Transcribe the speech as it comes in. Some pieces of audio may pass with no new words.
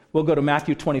We'll go to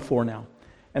Matthew 24 now.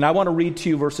 And I want to read to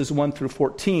you verses 1 through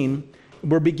 14.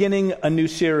 We're beginning a new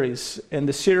series, and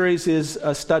the series is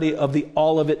a study of the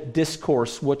Olivet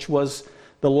Discourse, which was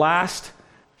the last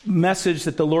message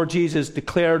that the Lord Jesus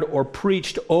declared or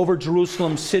preached over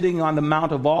Jerusalem, sitting on the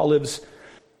Mount of Olives,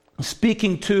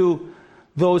 speaking to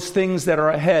those things that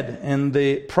are ahead and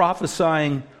the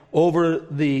prophesying over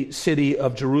the city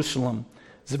of Jerusalem.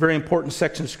 It's a very important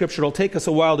section of Scripture. It'll take us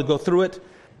a while to go through it,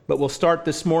 but we'll start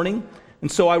this morning.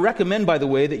 And so I recommend, by the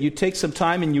way, that you take some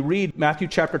time and you read Matthew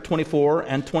chapter 24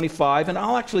 and 25, and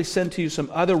I'll actually send to you some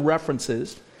other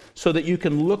references so that you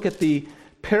can look at the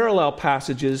parallel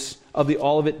passages of the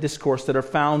Olivet Discourse that are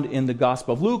found in the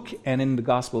Gospel of Luke and in the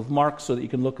Gospel of Mark, so that you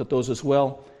can look at those as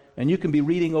well. And you can be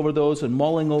reading over those and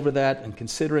mulling over that and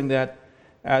considering that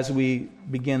as we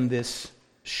begin this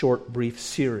short, brief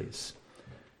series.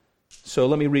 So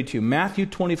let me read to you Matthew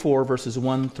 24, verses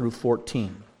 1 through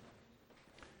 14.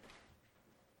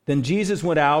 Then Jesus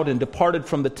went out and departed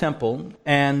from the temple,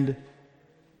 and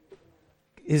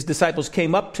his disciples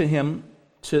came up to him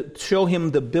to show him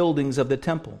the buildings of the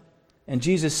temple. And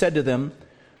Jesus said to them,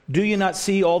 "Do you not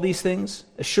see all these things?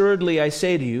 Assuredly I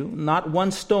say to you, not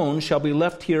one stone shall be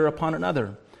left here upon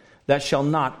another, that shall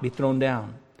not be thrown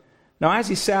down." Now as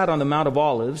he sat on the Mount of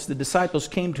Olives, the disciples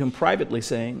came to him privately,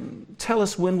 saying, "Tell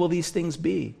us, when will these things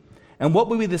be? And what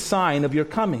will be the sign of your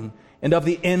coming and of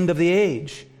the end of the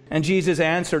age?" And Jesus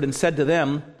answered and said to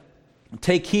them,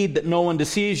 "Take heed that no one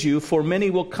deceives you, for many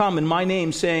will come in my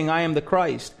name, saying, 'I am the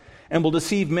Christ,' and will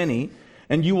deceive many.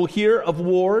 And you will hear of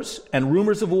wars and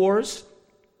rumors of wars.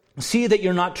 See that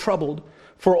you're not troubled,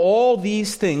 for all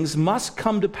these things must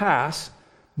come to pass,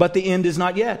 but the end is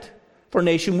not yet. For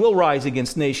nation will rise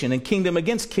against nation, and kingdom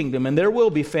against kingdom, and there will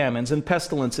be famines and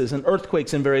pestilences and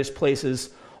earthquakes in various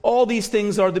places. All these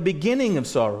things are the beginning of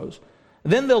sorrows.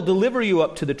 Then they'll deliver you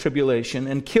up to the tribulation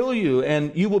and kill you,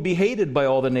 and you will be hated by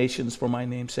all the nations for my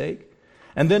name's sake.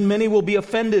 And then many will be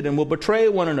offended and will betray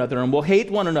one another and will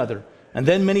hate one another. And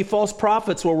then many false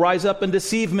prophets will rise up and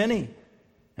deceive many.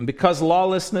 And because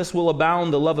lawlessness will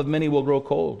abound, the love of many will grow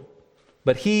cold.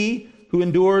 But he who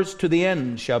endures to the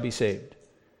end shall be saved.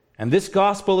 And this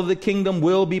gospel of the kingdom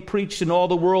will be preached in all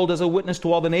the world as a witness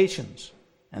to all the nations.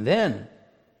 And then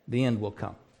the end will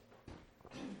come."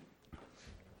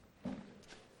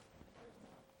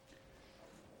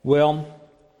 Well,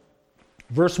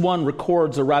 verse 1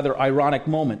 records a rather ironic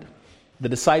moment. The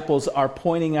disciples are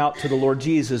pointing out to the Lord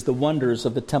Jesus the wonders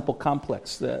of the temple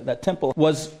complex. That temple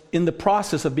was in the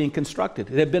process of being constructed.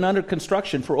 It had been under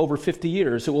construction for over 50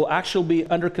 years. It will actually be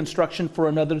under construction for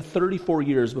another 34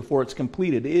 years before it's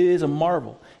completed. It is a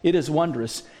marvel. It is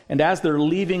wondrous. And as they're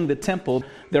leaving the temple,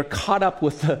 they're caught up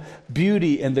with the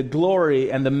beauty and the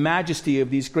glory and the majesty of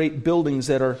these great buildings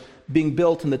that are being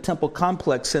built in the temple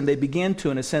complex, and they began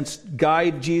to, in a sense,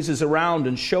 guide Jesus around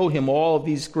and show him all of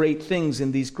these great things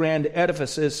in these grand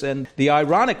edifices. And the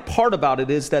ironic part about it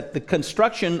is that the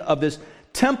construction of this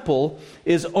temple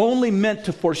is only meant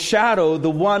to foreshadow the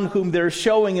one whom they're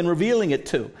showing and revealing it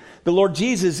to. The Lord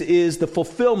Jesus is the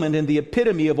fulfillment and the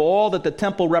epitome of all that the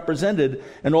temple represented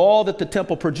and all that the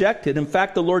temple projected. In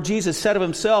fact, the Lord Jesus said of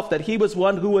himself that he was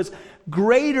one who was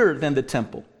greater than the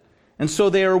temple. And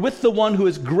so they are with the one who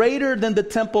is greater than the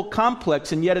temple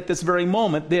complex, and yet at this very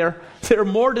moment they're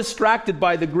more distracted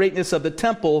by the greatness of the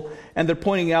temple, and they're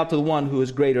pointing out to the one who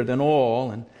is greater than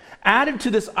all. And added to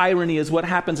this irony is what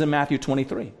happens in Matthew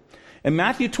 23. In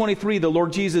Matthew 23, the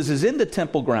Lord Jesus is in the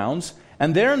temple grounds,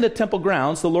 and there in the temple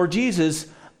grounds, the Lord Jesus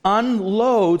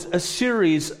unloads a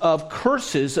series of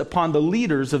curses upon the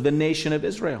leaders of the nation of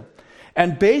Israel.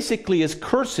 And basically his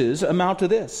curses amount to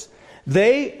this: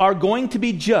 they are going to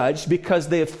be judged because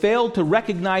they have failed to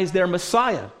recognize their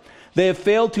Messiah. They have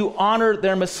failed to honor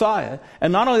their Messiah.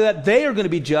 And not only that, they are going to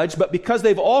be judged, but because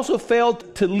they've also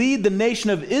failed to lead the nation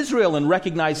of Israel in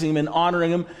recognizing him and honoring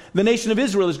him, the nation of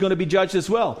Israel is going to be judged as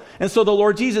well. And so the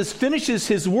Lord Jesus finishes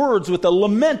his words with a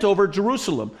lament over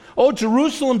Jerusalem. "Oh,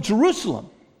 Jerusalem, Jerusalem."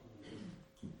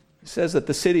 He says that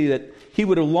the city that he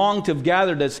would have longed to have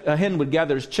gathered as a hen would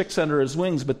gather his chicks under his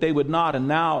wings, but they would not. And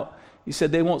now he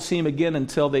said they won't see him again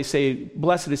until they say,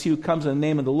 "Blessed is he who comes in the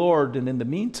name of the Lord." And in the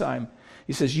meantime,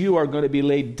 he says, you are going to be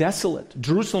laid desolate.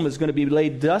 Jerusalem is going to be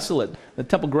laid desolate. The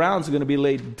temple grounds are going to be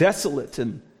laid desolate.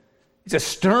 And it's a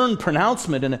stern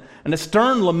pronouncement and a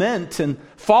stern lament. And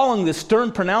following this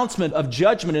stern pronouncement of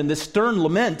judgment and this stern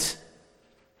lament,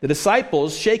 the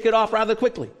disciples shake it off rather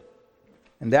quickly.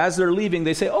 And as they're leaving,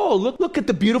 they say, "Oh, look at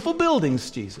the beautiful buildings,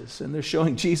 Jesus." And they're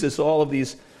showing Jesus all of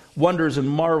these wonders and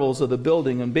marvels of the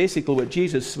building. And basically what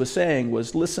Jesus was saying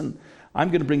was, listen, I'm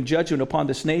going to bring judgment upon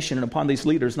this nation and upon these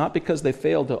leaders, not because they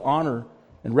failed to honor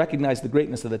and recognize the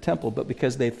greatness of the temple, but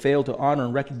because they failed to honor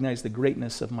and recognize the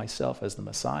greatness of myself as the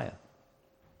Messiah.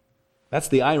 That's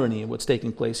the irony of what's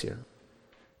taking place here.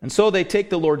 And so they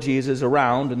take the Lord Jesus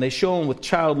around and they show him with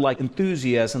childlike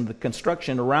enthusiasm the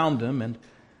construction around him. And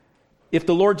if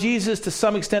the Lord Jesus to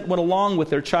some extent went along with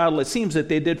their child, it seems that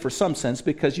they did for some sense,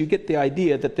 because you get the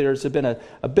idea that there's been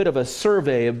a bit of a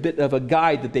survey, a bit of a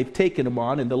guide that they've taken him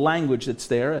on in the language that's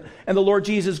there. And the Lord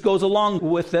Jesus goes along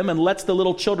with them and lets the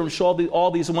little children show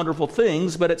all these wonderful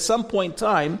things. But at some point in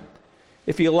time,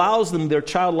 if he allows them their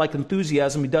childlike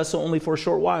enthusiasm, he does so only for a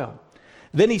short while.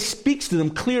 Then he speaks to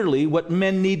them clearly what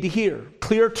men need to hear,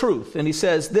 clear truth. And he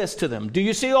says this to them: do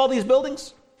you see all these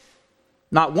buildings?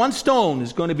 Not one stone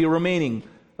is going to be remaining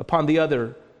upon the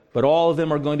other, but all of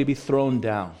them are going to be thrown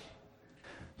down.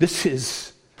 This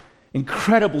is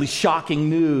incredibly shocking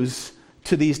news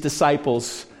to these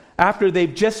disciples. After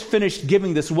they've just finished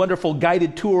giving this wonderful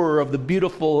guided tour of the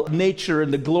beautiful nature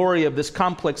and the glory of this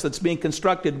complex that's being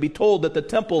constructed, to be told that the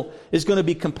temple is going to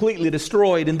be completely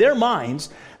destroyed. In their minds,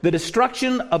 the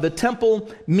destruction of the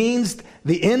temple means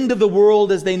the end of the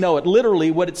world as they know it.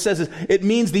 Literally, what it says is it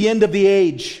means the end of the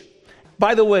age.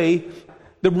 By the way,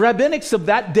 the rabbinics of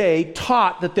that day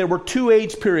taught that there were two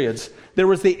age periods. There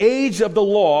was the age of the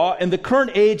law and the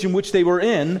current age in which they were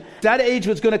in. That age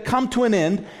was going to come to an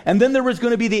end, and then there was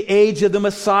going to be the age of the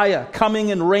Messiah,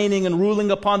 coming and reigning and ruling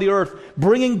upon the earth,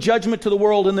 bringing judgment to the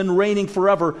world and then reigning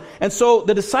forever. And so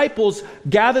the disciples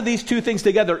gather these two things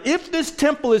together. If this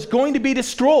temple is going to be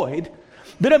destroyed,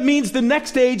 then it means the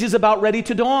next age is about ready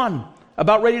to dawn,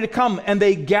 about ready to come. And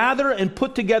they gather and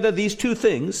put together these two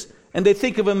things, and they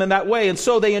think of them in that way. And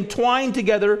so they entwine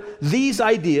together these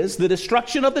ideas, the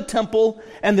destruction of the temple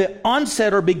and the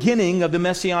onset or beginning of the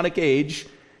Messianic age,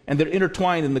 and they're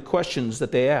intertwined in the questions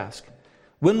that they ask.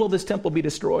 When will this temple be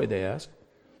destroyed, they ask.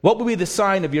 What will be the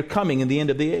sign of your coming and the end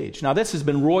of the age? Now this has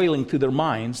been roiling through their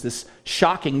minds, this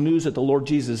shocking news that the Lord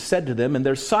Jesus said to them, and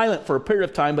they're silent for a period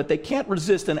of time, but they can't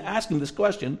resist in asking this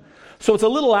question. So it's a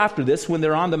little after this, when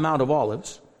they're on the Mount of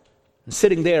Olives, and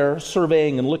sitting there,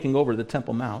 surveying and looking over the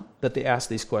Temple Mount, that they ask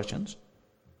these questions.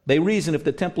 They reason if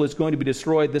the temple is going to be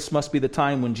destroyed, this must be the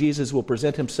time when Jesus will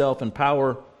present himself in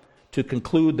power to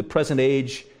conclude the present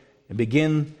age and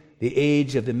begin the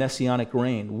age of the Messianic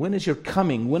reign. When is your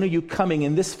coming? When are you coming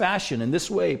in this fashion, in this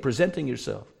way, presenting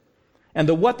yourself? And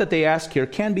the what that they ask here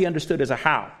can be understood as a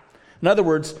how. In other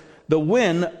words, the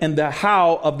when and the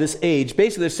how of this age.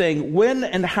 Basically, they're saying, when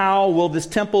and how will this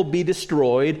temple be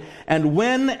destroyed? And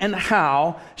when and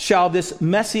how shall this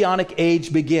Messianic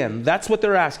age begin? That's what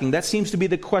they're asking. That seems to be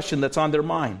the question that's on their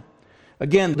mind.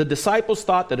 Again, the disciples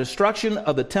thought the destruction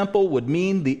of the temple would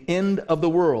mean the end of the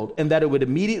world, and that it would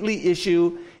immediately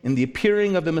issue in the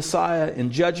appearing of the Messiah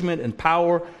in judgment and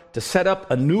power to set up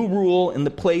a new rule in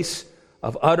the place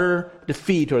of utter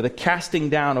defeat, or the casting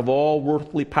down of all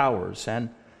worldly powers. And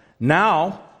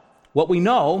now, what we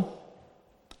know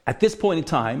at this point in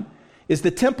time is the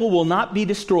temple will not be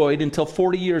destroyed until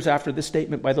 40 years after this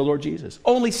statement by the Lord Jesus.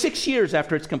 Only 6 years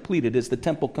after it's completed is the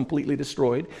temple completely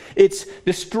destroyed. It's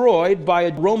destroyed by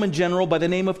a Roman general by the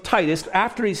name of Titus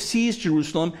after he seized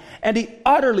Jerusalem, and he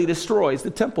utterly destroys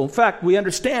the temple. In fact, we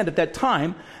understand at that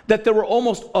time that there were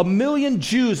almost 1 million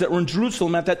Jews that were in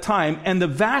Jerusalem at that time, and the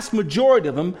vast majority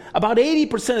of them, about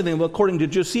 80% of them, according to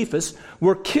Josephus,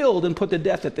 were killed and put to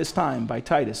death at this time by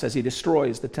Titus as he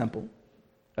destroys the temple.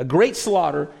 A great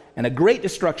slaughter and a great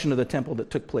destruction of the temple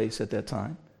that took place at that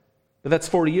time. But that's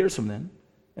 40 years from then.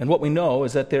 And what we know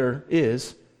is that there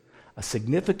is a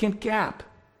significant gap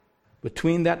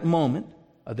between that moment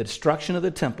of the destruction of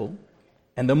the temple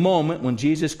and the moment when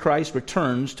Jesus Christ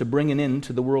returns to bring an end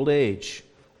to the world age.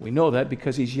 We know that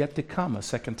because he's yet to come a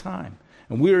second time.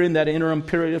 And we're in that interim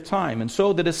period of time. And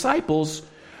so the disciples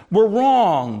were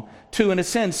wrong to, in a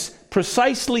sense,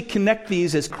 precisely connect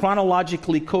these as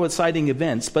chronologically coinciding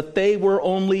events, but they were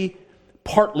only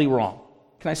partly wrong.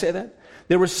 Can I say that?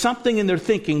 There was something in their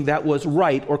thinking that was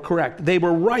right or correct. They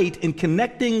were right in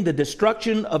connecting the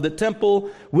destruction of the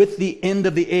temple with the end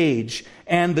of the age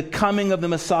and the coming of the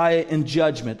Messiah in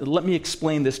judgment. Let me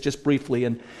explain this just briefly.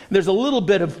 And there's a little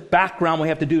bit of background we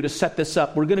have to do to set this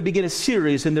up. We're going to begin a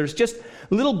series, and there's just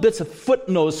little bits of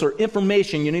footnotes or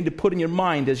information you need to put in your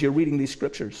mind as you're reading these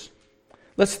scriptures.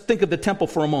 Let's think of the temple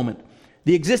for a moment.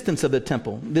 The existence of the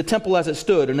temple as it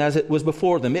stood and as it was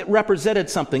before them. It represented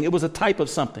something. It was a type of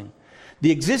something.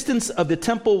 The existence of the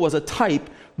temple was a type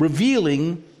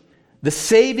revealing the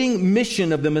saving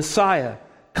mission of the Messiah,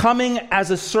 coming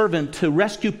as a servant to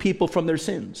rescue people from their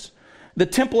sins. The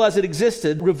temple as it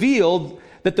existed revealed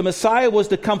that the Messiah was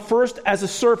to come first as a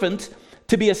servant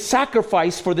to be a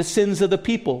sacrifice for the sins of the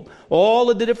people. All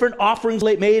of the different offerings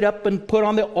made up and put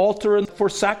on the altar and for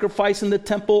sacrifice in the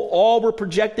temple, all were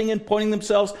projecting and pointing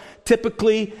themselves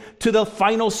typically to the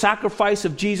final sacrifice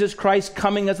of Jesus Christ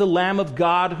coming as the Lamb of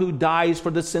God who dies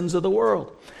for the sins of the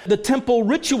world. The temple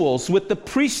rituals with the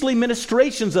priestly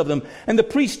ministrations of them, and the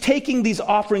priest taking these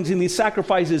offerings and these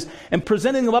sacrifices and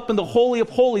presenting them up in the Holy of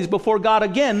Holies before God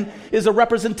again, is a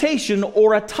representation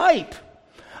or a type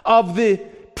of the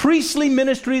priestly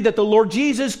ministry that the Lord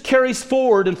Jesus carries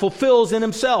forward and fulfills in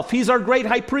himself. He's our great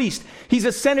high priest. He's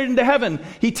ascended into heaven.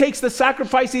 He takes the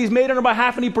sacrifice he's made on our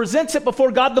behalf and he presents it before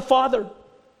God the Father,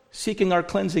 seeking our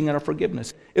cleansing and our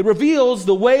forgiveness. It reveals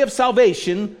the way of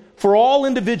salvation for all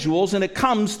individuals, and it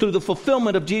comes through the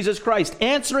fulfillment of Jesus Christ,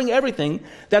 answering everything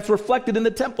that's reflected in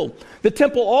the temple. The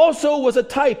temple also was a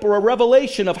type or a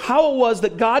revelation of how it was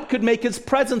that God could make his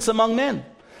presence among men.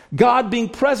 God being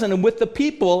present and with the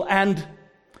people, and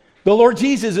the Lord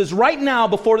Jesus is right now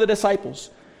before the disciples.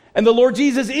 And the Lord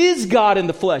Jesus is God in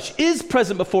the flesh, is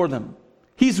present before them.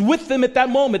 He's with them at that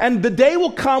moment. And the day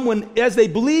will come when, as they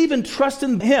believe and trust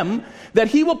in him, that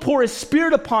he will pour his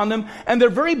Spirit upon them, and their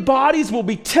very bodies will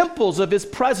be temples of his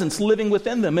presence living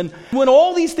within them. And when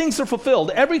all these things are fulfilled,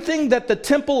 everything that the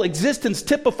temple existence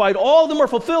typified, all of them are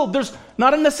fulfilled. There's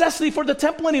not a necessity for the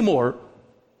temple anymore,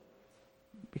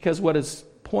 because what it's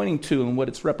pointing to and what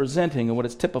it's representing and what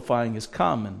it's typifying has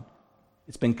come, and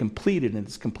it's been completed, and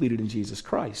it's completed in Jesus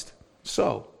Christ.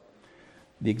 So,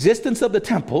 the existence of the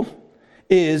temple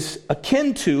is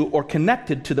akin to or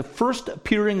connected to the first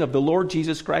appearing of the Lord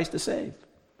Jesus Christ to save.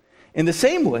 In the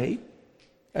same way,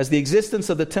 as the existence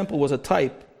of the temple was a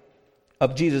type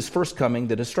of Jesus' first coming,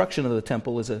 the destruction of the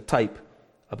temple is a type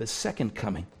of his second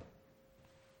coming.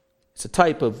 It's a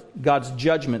type of God's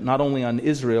judgment not only on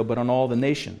Israel, but on all the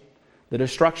nation. The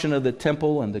destruction of the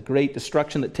temple and the great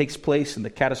destruction that takes place and the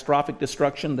catastrophic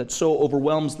destruction that so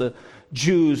overwhelms the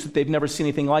Jews that they've never seen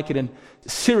anything like it. And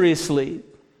seriously,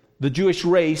 the Jewish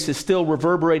race is still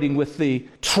reverberating with the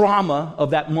trauma of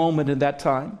that moment and that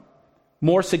time.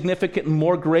 More significant and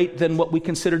more great than what we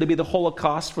consider to be the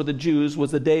Holocaust for the Jews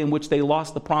was the day in which they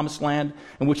lost the promised land,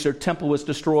 in which their temple was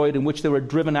destroyed, in which they were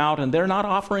driven out, and they're not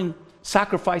offering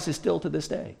sacrifices still to this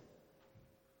day.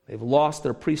 They've lost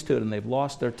their priesthood, and they've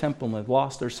lost their temple, and they've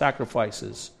lost their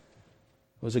sacrifices.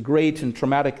 It was a great and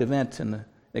traumatic event and an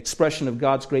expression of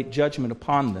God's great judgment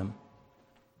upon them.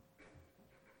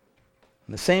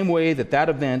 In the same way that that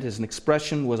event is an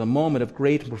expression, was a moment of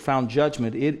great and profound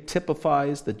judgment, it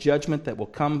typifies the judgment that will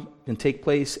come and take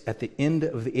place at the end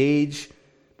of the age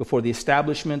before the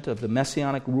establishment of the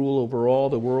messianic rule over all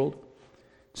the world.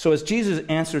 So as Jesus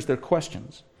answers their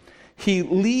questions, he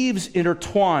leaves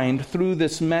intertwined through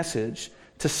this message,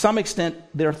 to some extent,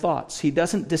 their thoughts. He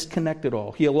doesn't disconnect it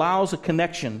all. He allows a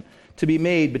connection to be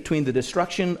made between the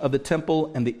destruction of the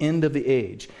temple and the end of the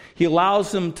age. He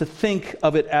allows them to think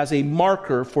of it as a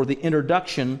marker for the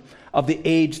introduction of the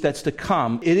age that's to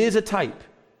come. It is a type.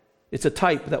 It's a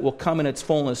type that will come in its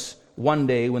fullness one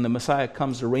day when the Messiah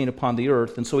comes to reign upon the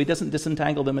earth, and so he doesn't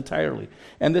disentangle them entirely.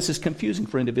 And this is confusing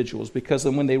for individuals, because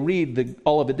when they read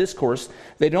all of the discourse,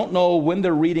 they don't know when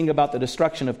they're reading about the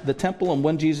destruction of the temple and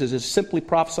when Jesus is simply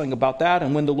prophesying about that,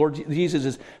 and when the Lord Jesus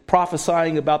is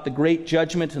prophesying about the great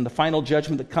judgment and the final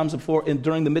judgment that comes before and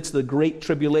during the midst of the great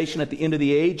tribulation at the end of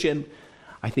the age. And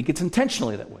I think it's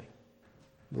intentionally that way.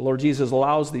 The Lord Jesus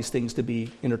allows these things to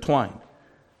be intertwined.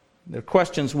 Their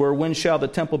questions were, when shall the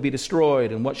temple be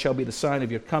destroyed, and what shall be the sign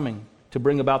of your coming to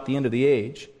bring about the end of the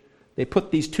age? They put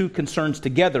these two concerns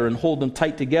together and hold them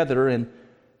tight together, and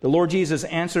the Lord Jesus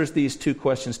answers these two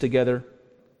questions together.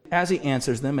 As he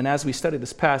answers them, and as we study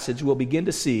this passage, we'll begin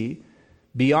to see,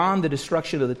 beyond the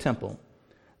destruction of the temple,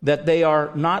 that they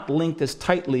are not linked as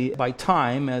tightly by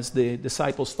time as the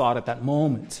disciples thought at that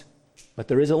moment. But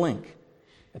there is a link.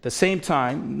 At the same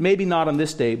time, maybe not on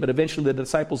this day, but eventually the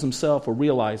disciples themselves will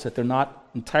realize that they're not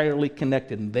entirely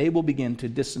connected, and they will begin to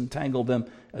disentangle them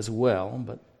as well.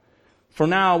 But for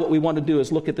now, what we want to do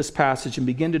is look at this passage and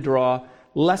begin to draw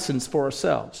lessons for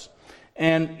ourselves.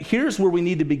 And here's where we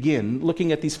need to begin,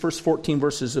 looking at these first 14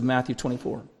 verses of Matthew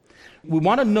 24. We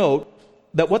want to note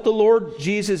that what the Lord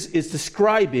Jesus is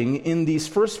describing in these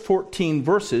first 14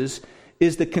 verses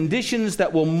is the conditions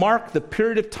that will mark the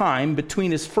period of time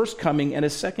between his first coming and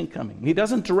his second coming. He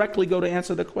doesn't directly go to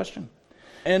answer the question.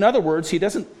 In other words, he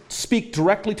doesn't speak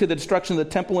directly to the destruction of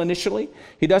the temple initially.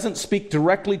 He doesn't speak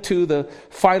directly to the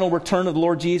final return of the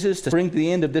Lord Jesus to bring to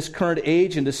the end of this current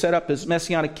age and to set up his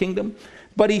messianic kingdom.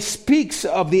 But he speaks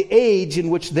of the age in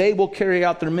which they will carry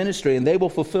out their ministry and they will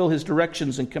fulfill his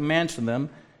directions and commands to them.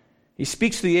 He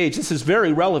speaks to the age. This is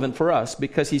very relevant for us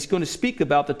because he's going to speak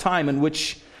about the time in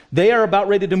which They are about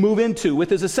ready to move into, with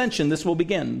his ascension, this will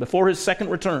begin, before his second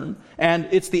return. And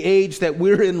it's the age that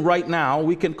we're in right now.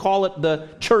 We can call it the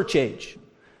church age.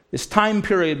 This time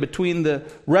period between the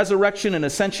resurrection and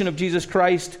ascension of Jesus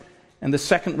Christ and the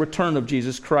second return of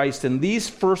Jesus Christ. And these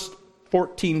first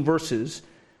 14 verses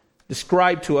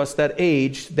describe to us that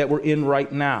age that we're in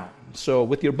right now. So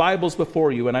with your Bibles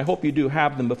before you, and I hope you do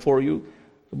have them before you,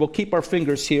 we'll keep our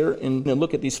fingers here and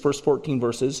look at these first 14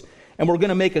 verses. And we're going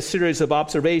to make a series of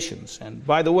observations. And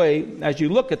by the way, as you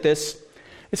look at this,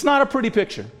 it's not a pretty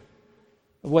picture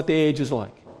of what the age is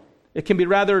like. It can be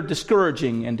rather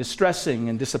discouraging and distressing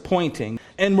and disappointing.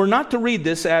 And we're not to read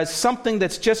this as something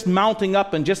that's just mounting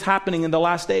up and just happening in the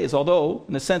last days. Although,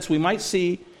 in a sense, we might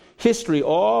see history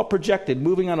all projected,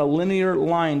 moving on a linear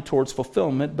line towards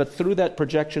fulfillment. But through that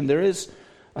projection, there is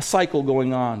a cycle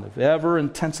going on of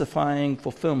ever-intensifying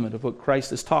fulfillment of what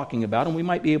Christ is talking about. And we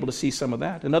might be able to see some of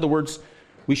that. In other words,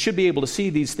 we should be able to see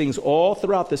these things all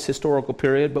throughout this historical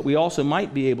period. But we also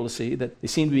might be able to see that they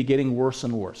seem to be getting worse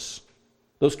and worse.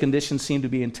 Those conditions seem to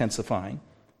be intensifying.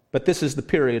 But this is the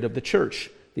period of the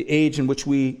church, the age in which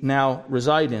we now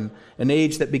reside in, an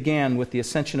age that began with the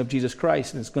ascension of Jesus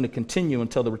Christ and is going to continue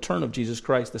until the return of Jesus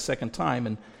Christ the second time.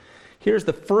 And here's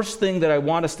the first thing that I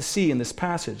want us to see in this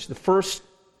passage, the first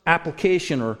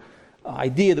application or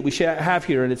idea that we should have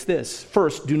here, and it's this.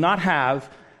 First, do not have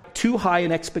too high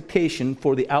an expectation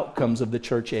for the outcomes of the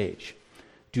church age.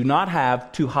 Do not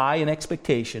have too high an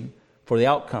expectation for the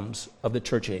outcomes of the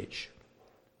church age.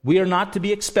 We are not to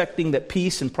be expecting that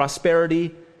peace and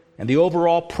prosperity and the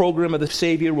overall program of the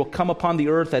Savior will come upon the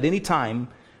earth at any time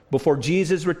before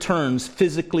Jesus returns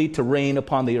physically to reign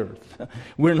upon the earth.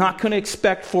 We're not going to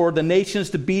expect for the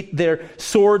nations to beat their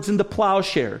swords into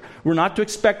plowshare. We're not to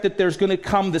expect that there's going to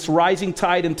come this rising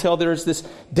tide until there's this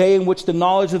day in which the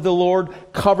knowledge of the Lord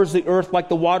covers the earth like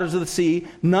the waters of the sea.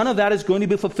 None of that is going to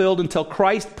be fulfilled until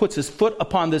Christ puts his foot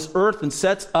upon this earth and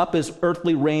sets up his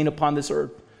earthly reign upon this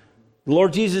earth. The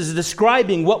Lord Jesus is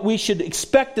describing what we should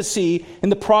expect to see in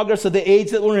the progress of the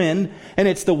age that we're in, and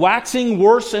it's the waxing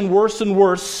worse and worse and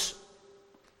worse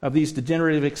of these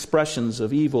degenerative expressions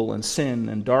of evil and sin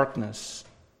and darkness.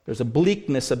 There's a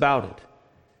bleakness about it.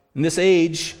 In this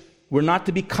age, we're not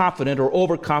to be confident or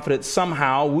overconfident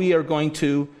somehow we are going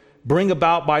to bring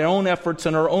about by our own efforts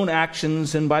and our own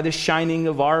actions and by the shining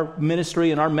of our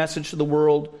ministry and our message to the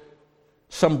world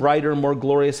some brighter, more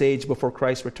glorious age before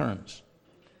Christ returns.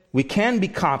 We can be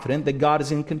confident that God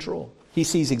is in control. He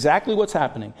sees exactly what's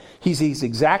happening. He sees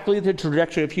exactly the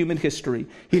trajectory of human history.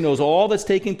 He knows all that's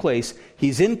taking place.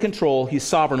 He's in control. He's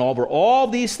sovereign over all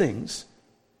these things.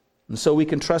 And so we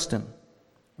can trust him.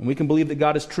 And we can believe that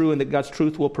God is true and that God's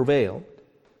truth will prevail.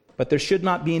 But there should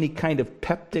not be any kind of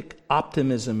peptic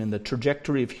optimism in the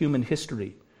trajectory of human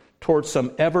history towards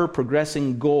some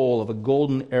ever-progressing goal of a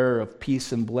golden era of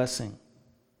peace and blessing.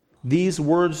 These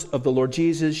words of the Lord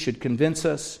Jesus should convince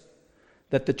us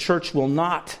that the church will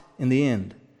not, in the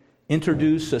end,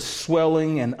 introduce a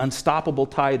swelling and unstoppable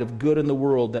tide of good in the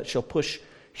world that shall push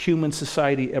human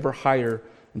society ever higher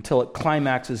until it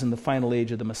climaxes in the final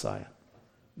age of the Messiah.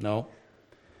 No.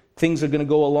 Things are going to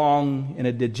go along in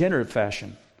a degenerate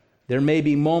fashion. There may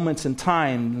be moments in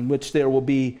time in which there will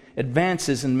be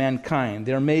advances in mankind.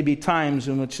 There may be times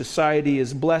in which society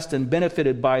is blessed and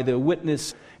benefited by the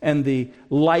witness and the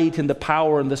light and the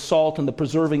power and the salt and the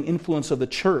preserving influence of the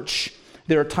church.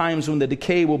 There are times when the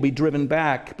decay will be driven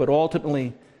back, but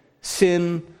ultimately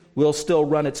sin will still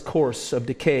run its course of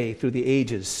decay through the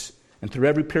ages and through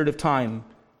every period of time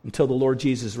until the Lord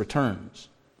Jesus returns.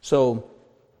 So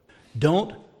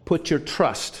don't put your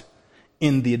trust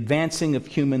in the advancing of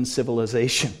human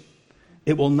civilization.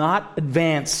 It will not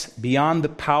advance beyond the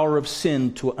power of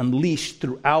sin to unleash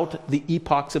throughout the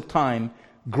epochs of time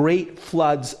great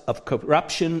floods of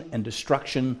corruption and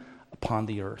destruction upon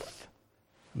the earth.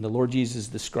 And the Lord Jesus is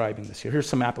describing this here. Here's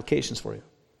some applications for you.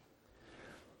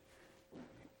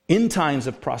 In times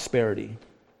of prosperity,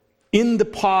 in the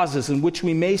pauses in which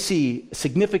we may see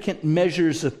significant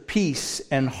measures of peace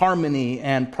and harmony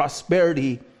and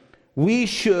prosperity, we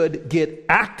should get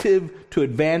active to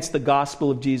advance the gospel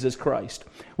of Jesus Christ.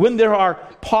 When there are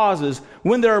pauses,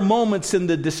 when there are moments in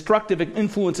the destructive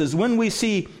influences, when we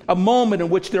see a moment in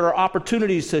which there are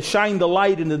opportunities to shine the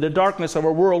light into the darkness of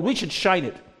our world, we should shine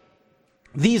it.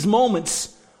 These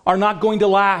moments are not going to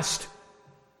last.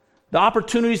 The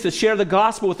opportunities to share the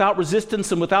gospel without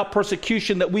resistance and without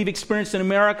persecution that we've experienced in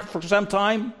America for some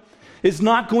time is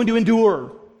not going to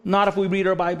endure, not if we read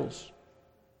our Bibles.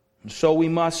 So we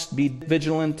must be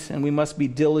vigilant and we must be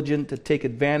diligent to take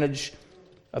advantage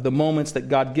of the moments that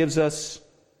God gives us.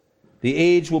 The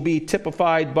age will be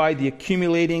typified by the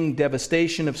accumulating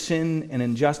devastation of sin and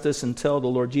injustice until the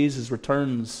Lord Jesus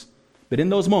returns. But in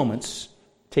those moments,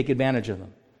 take advantage of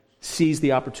them. Seize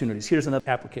the opportunities. Here's another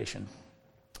application.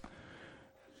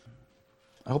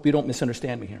 I hope you don't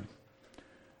misunderstand me here.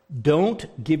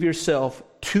 Don't give yourself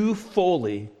too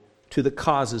fully to the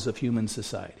causes of human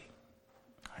society.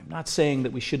 I'm not saying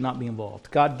that we should not be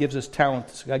involved. God gives us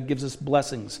talents. God gives us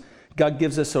blessings. God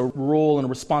gives us a role and a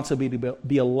responsibility to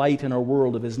be a light in our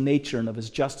world of His nature and of His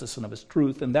justice and of His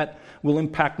truth. And that will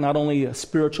impact not only a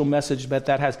spiritual message, but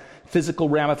that has physical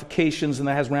ramifications, and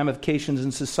that has ramifications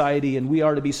in society. And we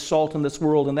are to be salt in this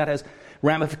world, and that has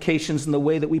ramifications in the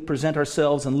way that we present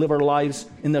ourselves and live our lives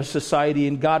in their society.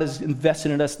 And God has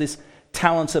invested in us these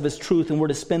talents of His truth, and we're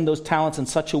to spend those talents in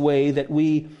such a way that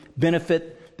we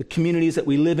benefit the communities that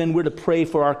we live in. We're to pray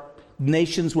for our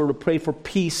nations. We're to pray for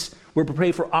peace. We're to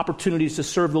pray for opportunities to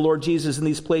serve the Lord Jesus in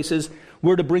these places.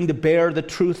 We're to bring to bear the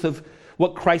truth of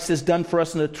what Christ has done for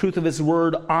us and the truth of His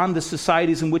word on the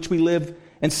societies in which we live,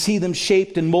 and see them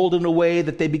shaped and molded in a way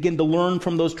that they begin to learn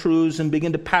from those truths and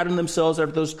begin to pattern themselves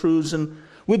after those truths. And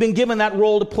we've been given that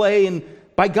role to play, and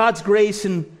by God's grace,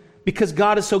 and because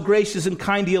God is so gracious and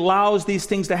kind, He allows these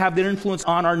things to have their influence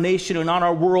on our nation and on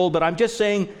our world. But I'm just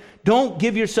saying, don't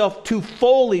give yourself too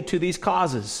fully to these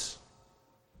causes.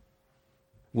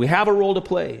 We have a role to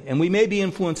play, and we may be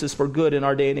influences for good in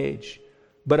our day and age.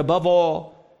 But above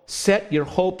all, set your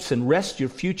hopes and rest your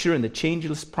future in the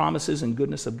changeless promises and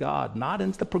goodness of God, not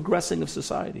in the progressing of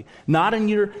society, not in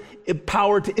your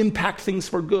power to impact things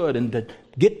for good and to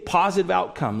get positive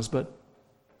outcomes. But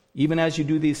even as you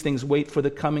do these things, wait for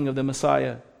the coming of the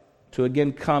Messiah to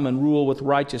again come and rule with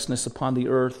righteousness upon the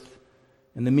earth.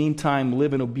 In the meantime,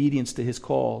 live in obedience to His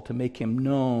call to make Him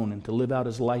known and to live out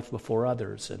His life before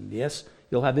others. And yes,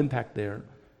 you'll have impact there,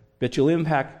 but your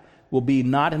impact will be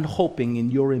not in hoping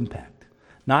in your impact,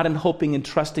 not in hoping and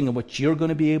trusting in what you're going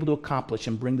to be able to accomplish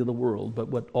and bring to the world, but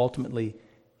what ultimately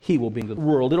He will bring to the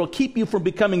world. It'll keep you from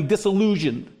becoming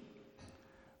disillusioned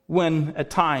when at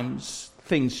times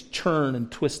things churn and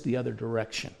twist the other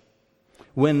direction.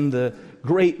 When the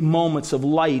great moments of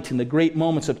light and the great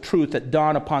moments of truth that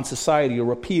dawn upon society are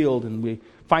repealed and we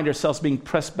find ourselves being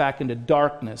pressed back into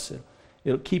darkness,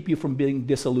 it'll keep you from being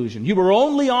disillusioned. You were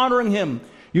only honoring Him.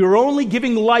 You were only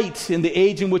giving light in the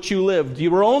age in which you lived.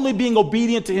 You were only being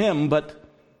obedient to Him, but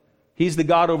He's the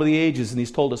God over the ages, and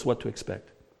He's told us what to expect.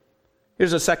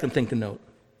 Here's a second thing to note.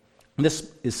 And this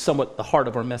is somewhat the heart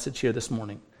of our message here this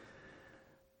morning.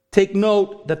 Take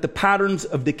note that the patterns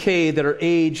of decay that our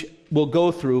age will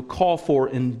go through call for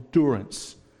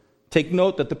endurance. Take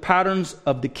note that the patterns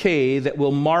of decay that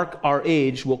will mark our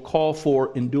age will call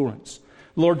for endurance.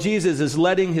 Lord Jesus is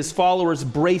letting His followers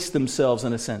brace themselves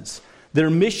in a sense. Their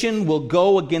mission will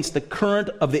go against the current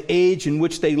of the age in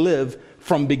which they live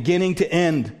from beginning to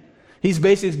end. He's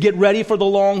basically, get ready for the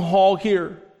long haul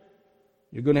here.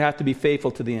 You're going to have to be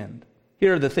faithful to the end.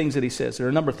 Here are the things that He says. There are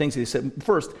a number of things that He said.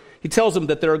 First, He tells them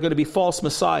that there are going to be false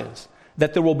messiahs,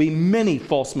 that there will be many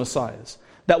false messiahs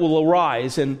that will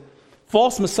arise. And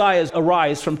false messiahs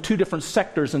arise from two different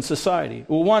sectors in society.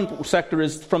 Well, one sector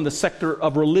is from the sector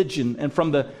of religion and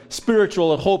from the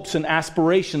spiritual hopes and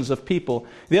aspirations of people.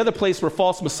 The other place where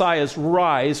false messiahs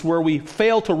rise, where we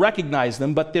fail to recognize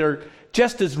them, but they're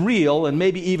just as real and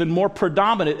maybe even more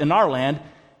predominant in our land,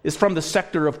 is from the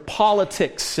sector of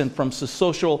politics and from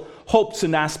social hopes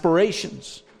and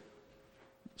aspirations.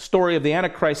 The story of the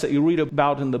Antichrist that you read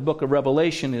about in the book of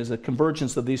Revelation is a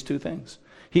convergence of these two things.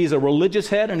 He's a religious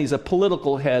head and he's a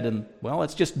political head. And, well,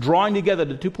 it's just drawing together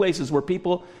the two places where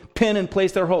people pin and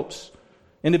place their hopes.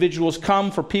 Individuals come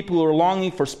for people who are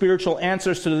longing for spiritual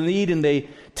answers to the need, and they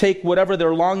take whatever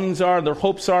their longings are, their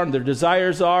hopes are, and their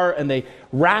desires are, and they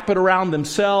wrap it around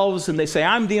themselves, and they say,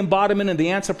 I'm the embodiment and the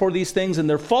answer for these things. And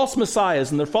they're false messiahs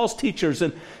and they're false teachers,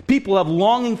 and people have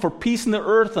longing for peace in the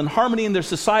earth and harmony in their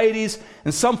societies,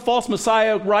 and some false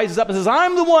messiah rises up and says,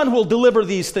 I'm the one who will deliver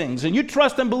these things, and you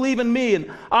trust and believe in me,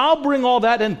 and I'll bring all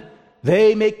that. And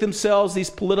they make themselves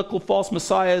these political false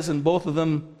messiahs, and both of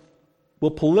them will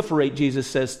proliferate, Jesus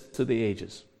says, to the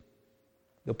ages.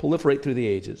 They'll proliferate through the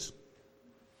ages.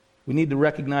 We need to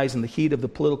recognize in the heat of the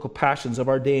political passions of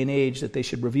our day and age that they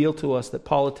should reveal to us that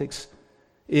politics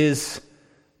is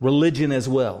religion as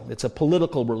well. It's a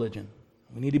political religion.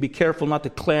 We need to be careful not to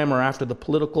clamor after the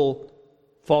political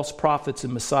false prophets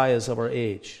and messiahs of our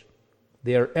age.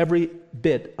 They are every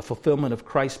bit a fulfillment of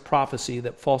Christ's prophecy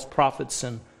that false prophets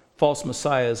and false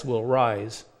messiahs will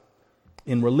rise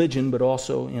in religion, but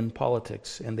also in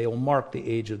politics, and they will mark the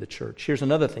age of the church. Here's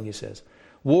another thing he says.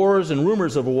 Wars and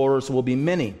rumors of wars will be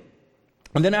many.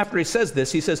 And then after he says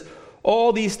this, he says,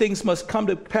 All these things must come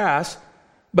to pass,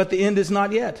 but the end is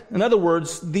not yet. In other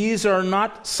words, these are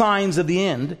not signs of the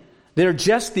end. They're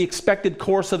just the expected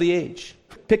course of the age.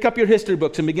 Pick up your history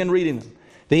books and begin reading them.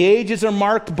 The ages are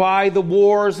marked by the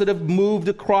wars that have moved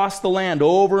across the land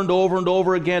over and over and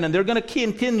over again, and they're going to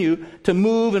continue to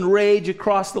move and rage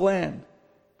across the land.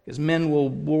 Because men will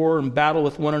war and battle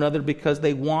with one another because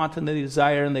they want and they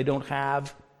desire and they don't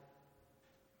have.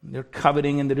 Their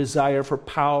coveting and the desire for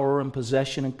power and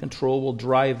possession and control will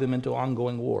drive them into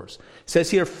ongoing wars. It says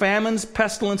here, famines,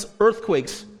 pestilence,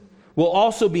 earthquakes will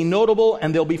also be notable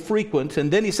and they'll be frequent.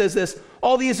 And then he says this,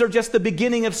 all these are just the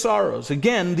beginning of sorrows.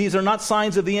 Again, these are not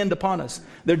signs of the end upon us.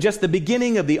 They're just the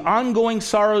beginning of the ongoing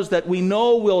sorrows that we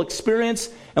know we'll experience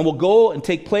and will go and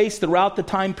take place throughout the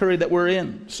time period that we're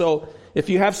in. So if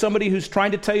you have somebody who's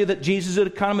trying to tell you that Jesus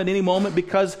would come at any moment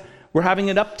because we're having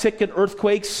an uptick in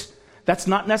earthquakes, that's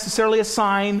not necessarily a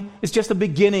sign. It's just the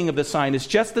beginning of the sign. It's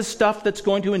just the stuff that's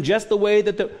going to, in just the way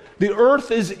that the earth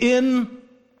is in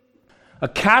a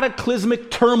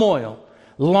cataclysmic turmoil,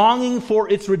 longing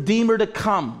for its Redeemer to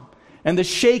come. And the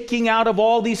shaking out of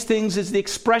all these things is the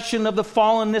expression of the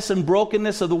fallenness and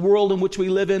brokenness of the world in which we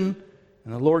live in.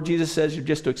 And the Lord Jesus says you're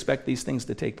just to expect these things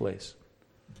to take place.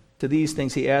 To these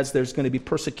things, he adds, there's going to be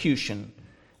persecution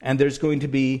and there's going to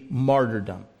be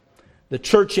martyrdom. The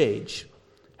church age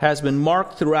has been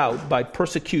marked throughout by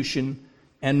persecution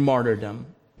and martyrdom.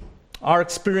 Our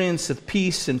experience of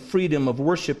peace and freedom of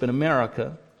worship in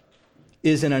America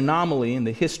is an anomaly in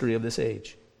the history of this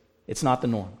age. It's not the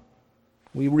norm.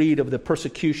 We read of the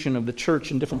persecution of the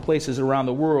church in different places around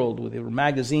the world. There were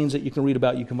magazines that you can read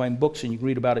about. You can find books and you can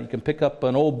read about it. You can pick up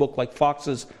an old book like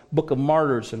Fox's Book of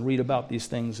Martyrs and read about these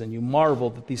things. And you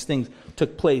marvel that these things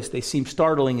took place. They seem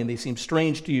startling and they seem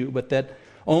strange to you, but that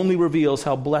only reveals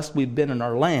how blessed we've been in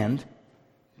our land,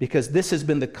 because this has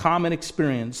been the common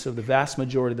experience of the vast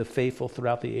majority of the faithful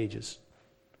throughout the ages.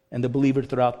 And the believer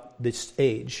throughout this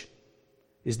age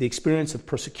is the experience of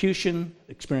persecution,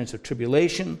 the experience of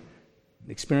tribulation,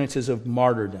 the experiences of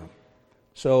martyrdom.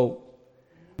 So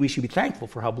we should be thankful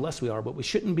for how blessed we are, but we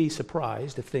shouldn't be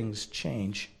surprised if things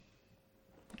change.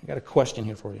 I got a question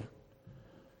here for you.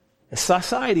 A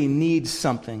society needs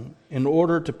something in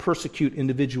order to persecute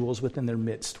individuals within their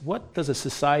midst. What does a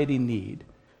society need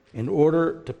in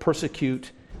order to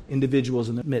persecute individuals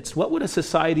in the midst? What would a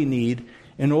society need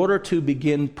in order to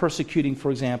begin persecuting,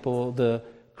 for example, the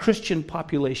Christian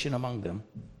population among them?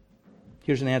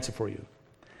 Here's an answer for you.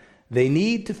 They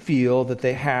need to feel that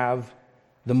they have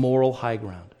the moral high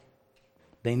ground.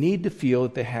 They need to feel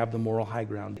that they have the moral high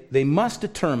ground. They must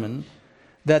determine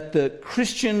that the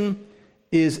Christian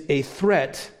is a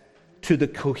threat to the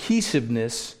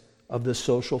cohesiveness of the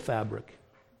social fabric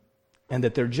and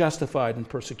that they're justified in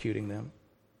persecuting them.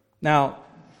 Now,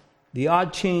 the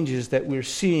odd changes that we're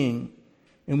seeing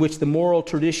in which the moral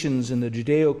traditions and the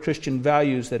Judeo-Christian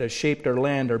values that have shaped our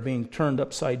land are being turned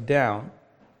upside down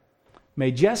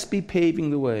may just be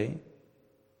paving the way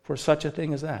for such a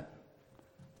thing as that.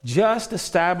 Just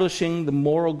establishing the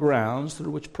moral grounds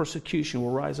through which persecution will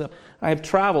rise up. I have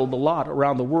traveled a lot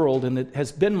around the world, and it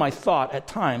has been my thought at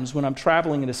times when I'm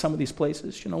traveling into some of these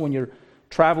places. You know, when you're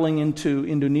traveling into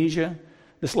Indonesia,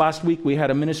 this last week we had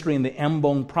a ministry in the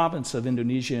Ambon province of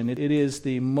Indonesia, and it is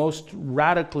the most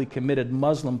radically committed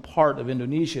Muslim part of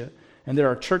Indonesia, and there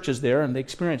are churches there, and they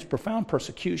experience profound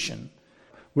persecution.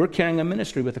 We're carrying a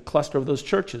ministry with a cluster of those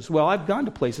churches. Well, I've gone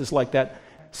to places like that.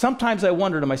 Sometimes I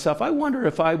wonder to myself, I wonder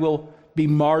if I will be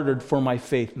martyred for my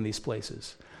faith in these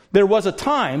places. There was a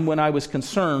time when I was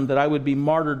concerned that I would be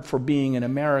martyred for being an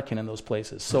American in those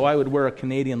places. So I would wear a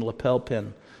Canadian lapel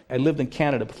pin. I lived in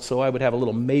Canada, so I would have a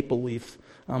little maple leaf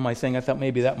on my thing. I thought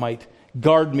maybe that might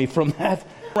guard me from that.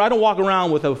 I don't walk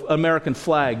around with an American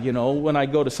flag, you know, when I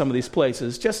go to some of these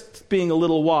places. Just being a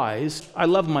little wise. I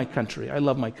love my country. I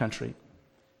love my country.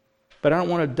 But I don't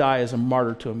want to die as a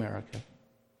martyr to America.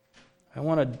 I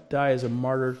want to die as a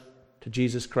martyr to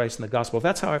Jesus Christ and the gospel.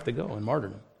 That's how I have to go in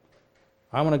martyrdom.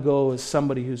 I want to go as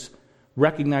somebody who's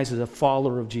recognized as a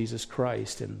follower of Jesus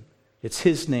Christ, and it's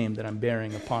his name that I'm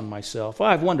bearing upon myself. Well,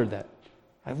 I've wondered that.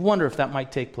 I've wondered if that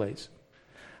might take place.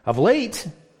 Of late,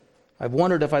 I've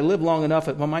wondered if I live long enough,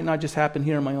 it might not just happen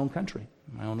here in my own country,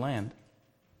 in my own land.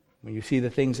 When you see the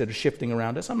things that are shifting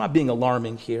around us, I'm not being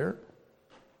alarming here.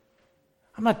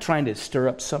 I'm not trying to stir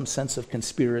up some sense of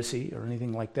conspiracy or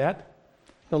anything like that.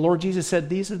 The Lord Jesus said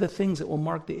these are the things that will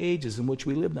mark the ages in which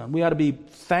we lived on. We ought to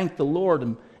thank the Lord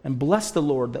and bless the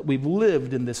Lord that we've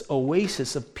lived in this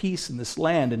oasis of peace in this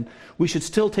land, and we should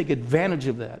still take advantage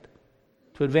of that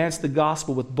to advance the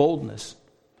gospel with boldness,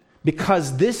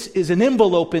 because this is an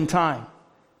envelope in time,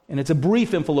 and it's a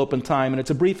brief envelope in time, and it's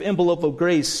a brief envelope of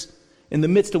grace, in the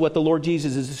midst of what the Lord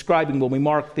Jesus is describing when we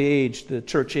mark the age, the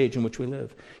church age in which we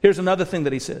live. Here's another thing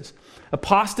that he says.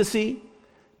 Apostasy,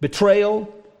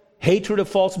 betrayal, hatred of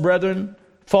false brethren,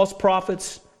 false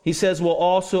prophets, he says, will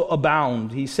also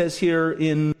abound. He says here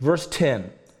in verse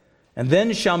 10, and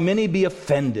then shall many be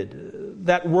offended.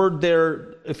 That word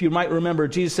there, if you might remember,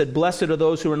 Jesus said, blessed are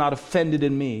those who are not offended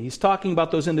in me. He's talking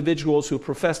about those individuals who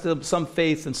profess some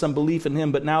faith and some belief in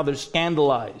him, but now they're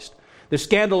scandalized. They're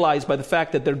scandalized by the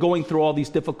fact that they're going through all these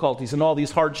difficulties and all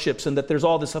these hardships and that there's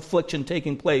all this affliction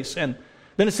taking place. And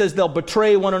then it says they'll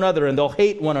betray one another and they'll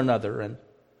hate one another. And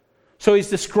so he's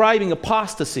describing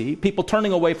apostasy, people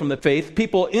turning away from the faith,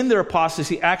 people in their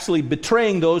apostasy actually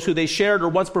betraying those who they shared or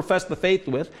once professed the faith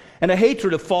with, and a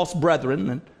hatred of false brethren,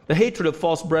 and the hatred of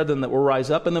false brethren that will rise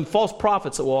up, and then false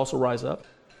prophets that will also rise up.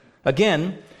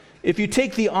 Again, if you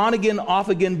take the on-again,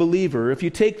 off-again believer, if you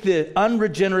take the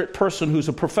unregenerate person who's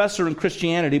a professor in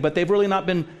Christianity, but they've really not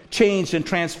been changed and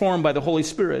transformed by the Holy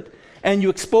Spirit, and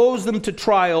you expose them to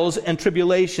trials and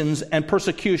tribulations and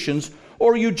persecutions,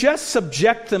 or you just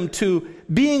subject them to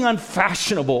being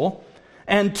unfashionable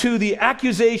and to the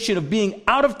accusation of being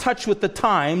out of touch with the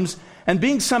times and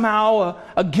being somehow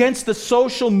against the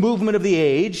social movement of the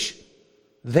age,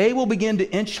 they will begin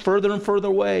to inch further and further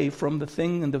away from the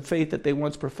thing and the faith that they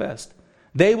once professed.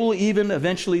 They will even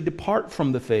eventually depart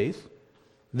from the faith.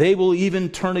 They will even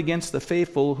turn against the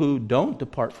faithful who don't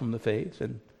depart from the faith.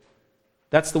 And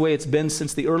that's the way it's been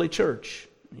since the early church.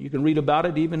 You can read about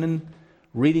it even in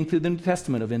reading through the New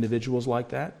Testament of individuals like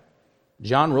that.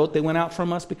 John wrote they went out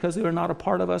from us because they were not a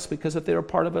part of us, because if they were a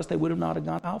part of us, they would have not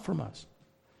gone out from us.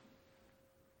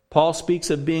 Paul speaks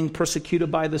of being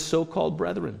persecuted by the so-called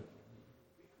brethren.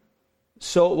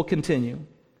 So it will continue,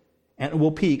 and it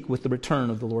will peak with the return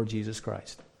of the Lord Jesus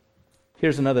Christ.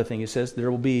 Here's another thing. He says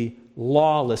there will be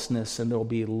lawlessness and there will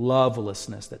be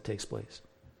lovelessness that takes place.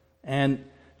 And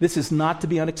this is not to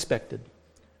be unexpected.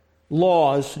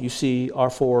 Laws, you see, are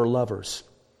for lovers.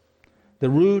 The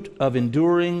root of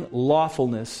enduring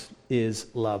lawfulness is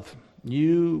love.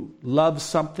 You love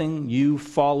something, you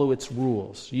follow its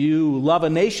rules. You love a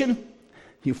nation,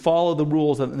 you follow the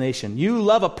rules of the nation. You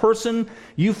love a person,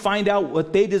 you find out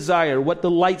what they desire, what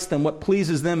delights them, what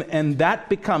pleases them, and that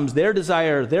becomes their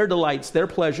desire, their delights, their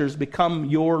pleasures become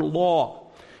your law.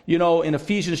 You know, in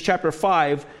Ephesians chapter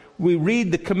 5, we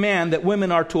read the command that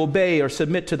women are to obey or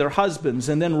submit to their husbands.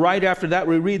 And then right after that,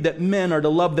 we read that men are to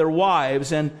love their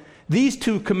wives. And these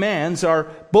two commands are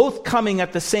both coming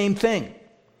at the same thing.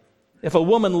 If a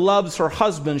woman loves her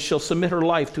husband, she'll submit her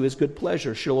life to his good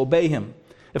pleasure. She'll obey him.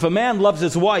 If a man loves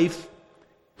his wife,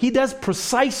 he does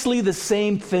precisely the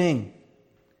same thing.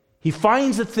 He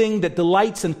finds a thing that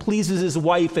delights and pleases his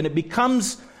wife, and it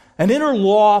becomes an inner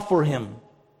law for him.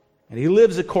 And he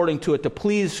lives according to it to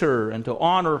please her and to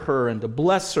honor her and to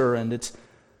bless her. And it's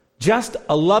just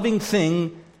a loving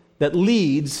thing that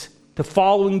leads to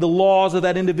following the laws of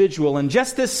that individual. And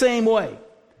just this same way,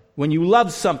 when you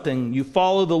love something, you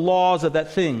follow the laws of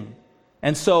that thing.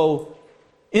 And so,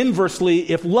 inversely,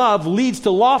 if love leads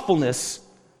to lawfulness,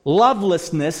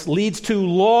 lovelessness leads to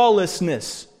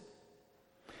lawlessness.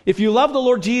 If you love the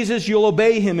Lord Jesus, you'll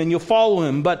obey him and you'll follow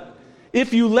him. But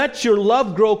if you let your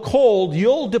love grow cold,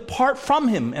 you'll depart from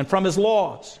him and from his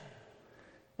laws.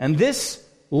 And this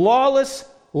lawless,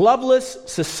 loveless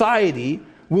society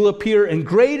will appear in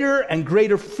greater and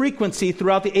greater frequency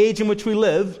throughout the age in which we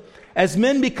live, as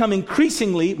men become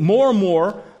increasingly more and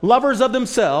more lovers of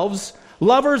themselves,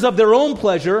 lovers of their own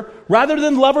pleasure, rather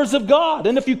than lovers of God.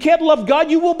 And if you can't love God,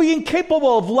 you will be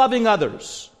incapable of loving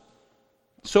others.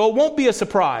 So it won't be a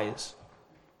surprise.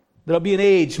 There'll be an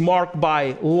age marked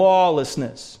by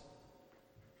lawlessness.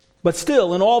 But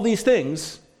still, in all these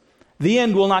things, the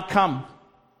end will not come.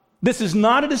 This is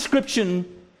not a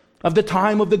description of the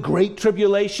time of the Great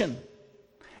Tribulation.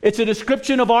 It's a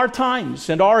description of our times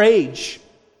and our age.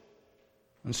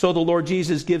 And so the Lord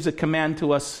Jesus gives a command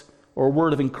to us, or a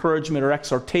word of encouragement or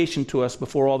exhortation to us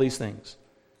before all these things.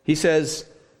 He says,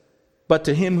 but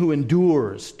to him who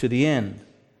endures to the end,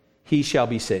 he shall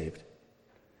be saved.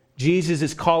 Jesus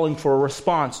is calling for a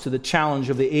response to the challenge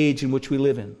of the age in which we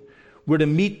live in. We're to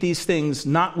meet these things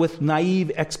not with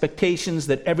naive expectations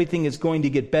that everything is going to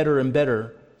get better and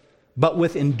better, but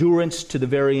with endurance to the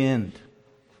very end.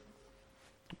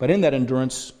 But in that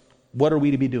endurance, what are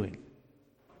we to be doing?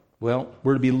 Well,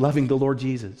 we're to be loving the Lord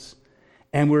Jesus,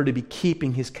 and we're to be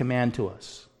keeping his command to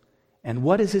us. And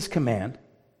what is his command?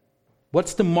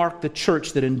 What's to mark the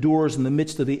church that endures in the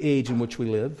midst of the age in which we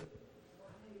live?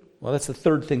 Well, that's the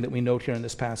third thing that we note here in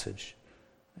this passage.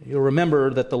 You'll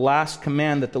remember that the last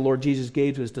command that the Lord Jesus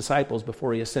gave to his disciples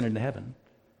before he ascended into heaven,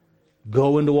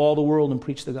 go into all the world and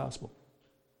preach the gospel.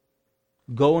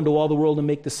 Go into all the world and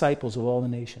make disciples of all the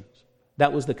nations.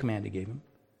 That was the command he gave him.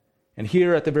 And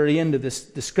here at the very end of this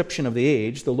description of the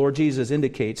age, the Lord Jesus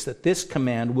indicates that this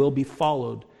command will be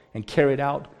followed and carried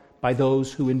out by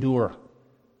those who endure.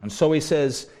 And so he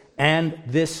says, and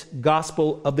this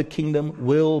gospel of the kingdom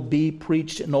will be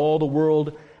preached in all the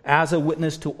world as a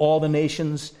witness to all the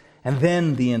nations, and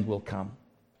then the end will come.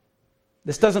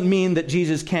 This doesn't mean that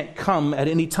Jesus can't come at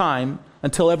any time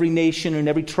until every nation and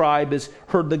every tribe has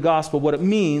heard the gospel. What it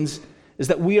means is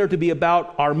that we are to be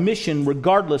about our mission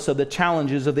regardless of the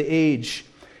challenges of the age,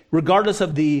 regardless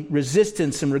of the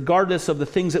resistance and regardless of the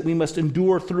things that we must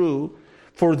endure through.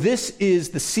 For this is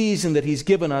the season that he's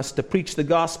given us to preach the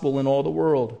gospel in all the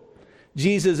world.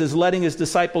 Jesus is letting his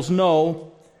disciples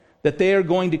know that they are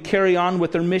going to carry on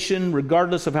with their mission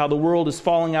regardless of how the world is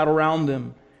falling out around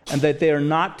them, and that they are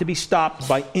not to be stopped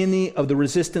by any of the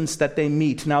resistance that they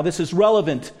meet. Now, this is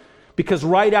relevant because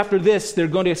right after this, they're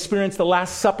going to experience the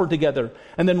Last Supper together.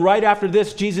 And then right after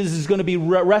this, Jesus is going to be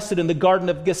arrested in the Garden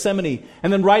of Gethsemane.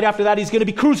 And then right after that, he's going to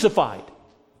be crucified.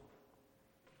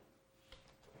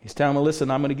 He's telling them,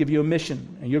 listen, I'm going to give you a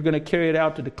mission, and you're going to carry it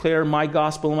out to declare my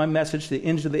gospel and my message to the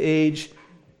ends of the age,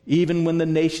 even when the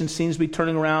nation seems to be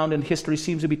turning around and history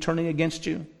seems to be turning against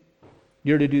you.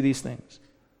 You're to do these things.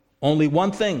 Only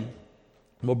one thing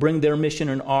will bring their mission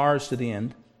and ours to the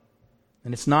end,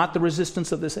 and it's not the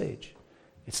resistance of this age.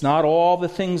 It's not all the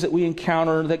things that we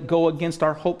encounter that go against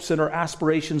our hopes and our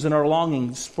aspirations and our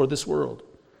longings for this world.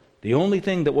 The only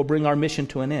thing that will bring our mission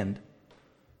to an end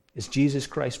is Jesus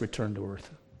Christ's return to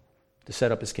earth to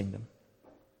set up his kingdom.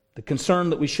 The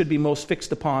concern that we should be most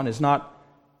fixed upon is not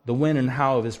the when and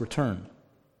how of his return,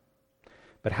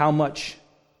 but how much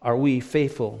are we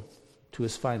faithful to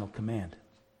his final command.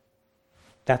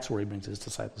 That's where he brings his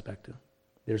disciples back to.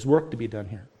 There's work to be done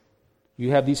here.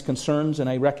 You have these concerns, and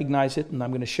I recognize it, and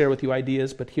I'm going to share with you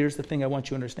ideas, but here's the thing I want you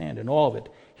to understand. In all of it,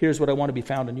 here's what I want to be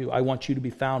found in you. I want you to be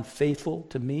found faithful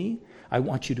to me. I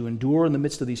want you to endure in the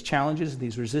midst of these challenges,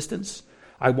 these resistance.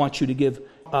 I want you to give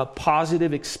a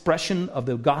positive expression of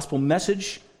the gospel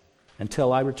message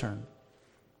until I return.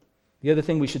 The other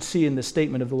thing we should see in the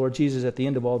statement of the Lord Jesus at the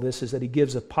end of all this is that he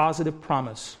gives a positive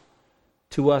promise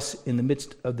to us in the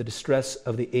midst of the distress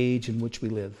of the age in which we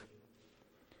live.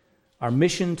 Our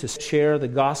mission to share the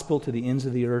gospel to the ends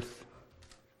of the earth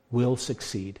will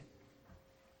succeed.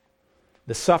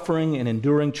 The suffering and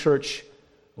enduring church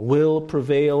will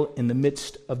prevail in the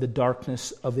midst of the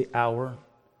darkness of the hour.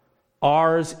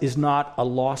 Ours is not a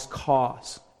lost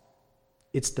cause.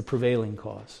 It's the prevailing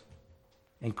cause.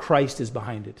 And Christ is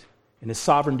behind it. And his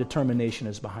sovereign determination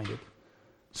is behind it.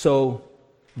 So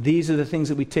these are the things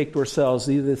that we take to ourselves.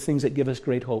 These are the things that give us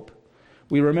great hope.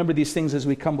 We remember these things as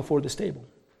we come before this table.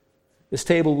 This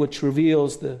table which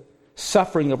reveals the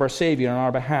suffering of our Savior on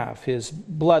our behalf, his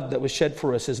blood that was shed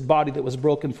for us, his body that was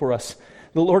broken for us.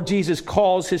 The Lord Jesus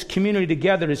calls his community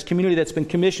together, his community that's been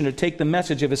commissioned to take the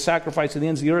message of his sacrifice to the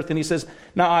ends of the earth. And he says,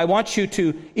 now I want you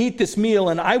to eat this meal,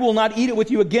 and I will not eat it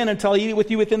with you again until I eat it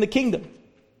with you within the kingdom.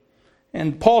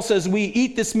 And Paul says we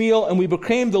eat this meal and we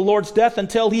proclaim the Lord's death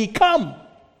until he come.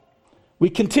 We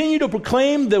continue to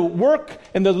proclaim the work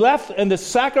and the death and the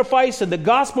sacrifice and the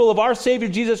gospel of our Savior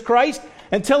Jesus Christ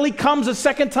until he comes a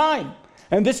second time.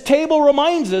 And this table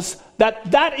reminds us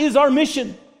that that is our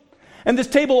mission. And this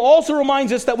table also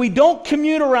reminds us that we don't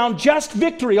commune around just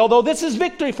victory, although this is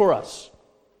victory for us.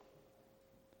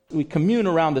 We commune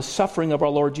around the suffering of our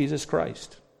Lord Jesus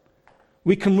Christ.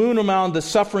 We commune around the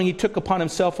suffering he took upon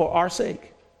himself for our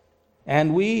sake.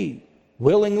 And we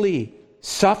willingly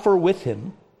suffer with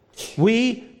him.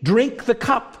 We drink the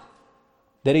cup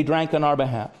that he drank on our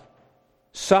behalf,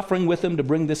 suffering with him to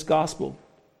bring this gospel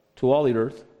to all the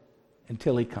earth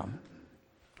until he come.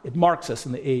 It marks us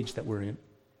in the age that we're in.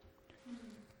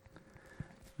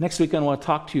 Next week, I want to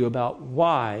talk to you about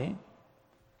why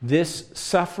this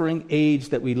suffering age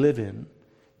that we live in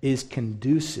is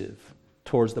conducive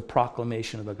towards the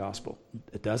proclamation of the gospel.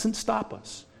 It doesn't stop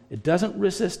us. It doesn't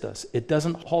resist us. It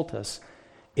doesn't halt us.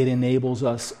 It enables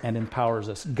us and empowers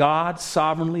us. God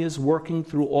sovereignly is working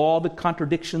through all the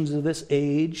contradictions of this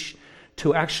age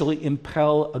to actually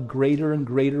impel a greater and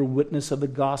greater witness of the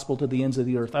gospel to the ends of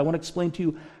the earth. I want to explain to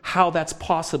you how that's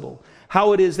possible.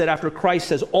 How it is that after Christ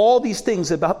says all these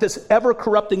things about this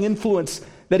ever-corrupting influence,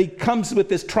 that he comes with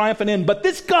this triumphant end. But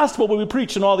this gospel will be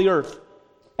preached in all the earth.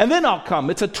 And then I'll come.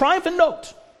 It's a triumphant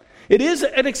note. It is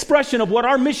an expression of what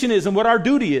our mission is and what our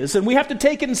duty is. And we have to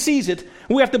take it and seize it.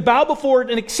 And we have to bow before it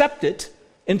and accept it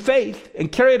in faith and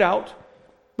carry it out.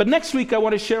 But next week I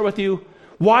want to share with you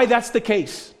why that's the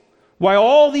case. Why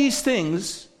all these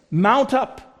things mount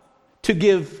up to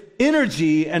give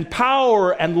energy and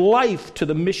power and life to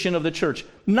the mission of the church.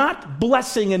 Not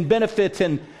blessing and benefit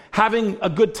and having a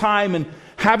good time and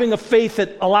having a faith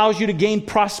that allows you to gain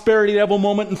prosperity at every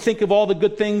moment and think of all the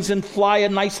good things and fly a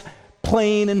nice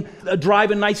plane and drive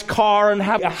a nice car and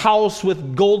have a house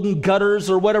with golden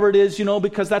gutters or whatever it is,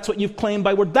 because that's what you've claimed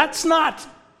by word. That's not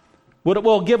what it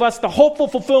will give us the hopeful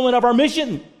fulfillment of our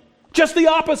mission. Just the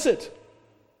opposite.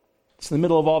 It's in the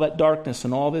middle of all that darkness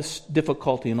and all this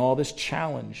difficulty and all this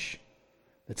challenge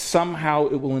that somehow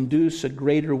it will induce a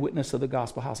greater witness of the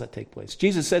gospel. How does that take place?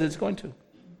 Jesus said it's going to.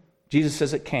 Jesus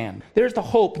says it can. There's the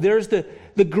hope. There's the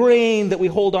grain that we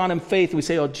hold on in faith. We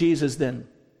say, oh, Jesus, then.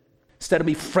 Instead of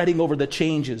me fretting over the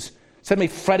changes, instead of me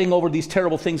fretting over these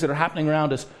terrible things that are happening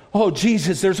around us, oh,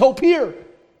 Jesus, there's hope here.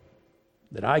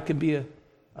 That I can be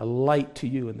a light to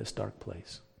you in this dark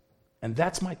place. And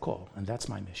that's my call, and that's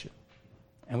my mission.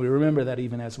 And we remember that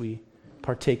even as we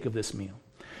partake of this meal.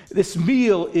 This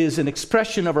meal is an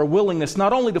expression of our willingness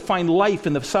not only to find life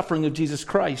in the suffering of Jesus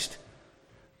Christ,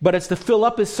 but it's to fill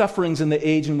up his sufferings in the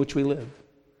age in which we live,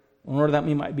 in order that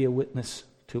we might be a witness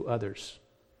to others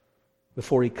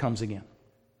before he comes again.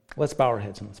 Let's bow our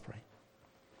heads and let's pray.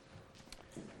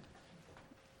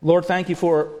 Lord, thank you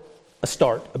for a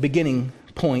start, a beginning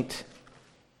point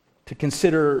to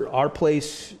consider our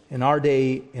place in our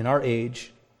day, in our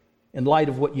age, in light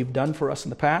of what you've done for us in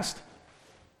the past,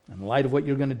 in light of what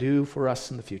you're going to do for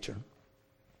us in the future.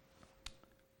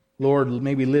 Lord,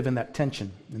 may we live in that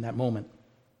tension, in that moment,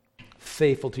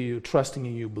 faithful to you, trusting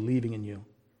in you, believing in you.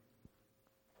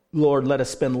 Lord, let us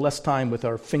spend less time with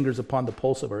our fingers upon the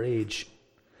pulse of our age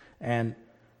and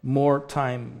more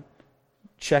time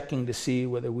checking to see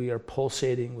whether we are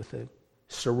pulsating with a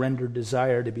surrendered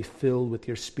desire to be filled with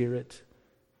your Spirit,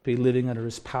 be living under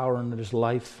his power and under his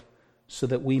life, so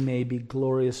that we may be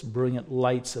glorious, brilliant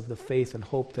lights of the faith and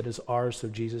hope that is ours through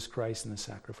Jesus Christ and the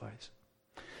sacrifice.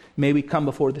 May we come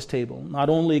before this table, not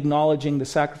only acknowledging the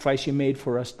sacrifice you made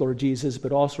for us, Lord Jesus,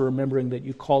 but also remembering that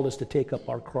you called us to take up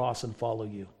our cross and follow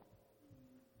you.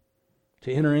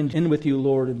 To enter in with you,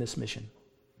 Lord, in this mission,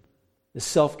 this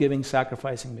self-giving,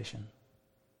 sacrificing mission,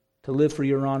 to live for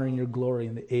your honor and your glory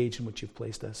in the age in which you've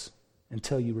placed us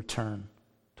until you return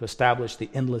to establish the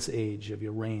endless age of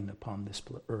your reign upon this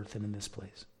earth and in this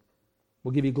place.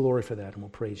 We'll give you glory for that, and we'll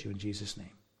praise you in Jesus'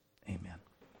 name.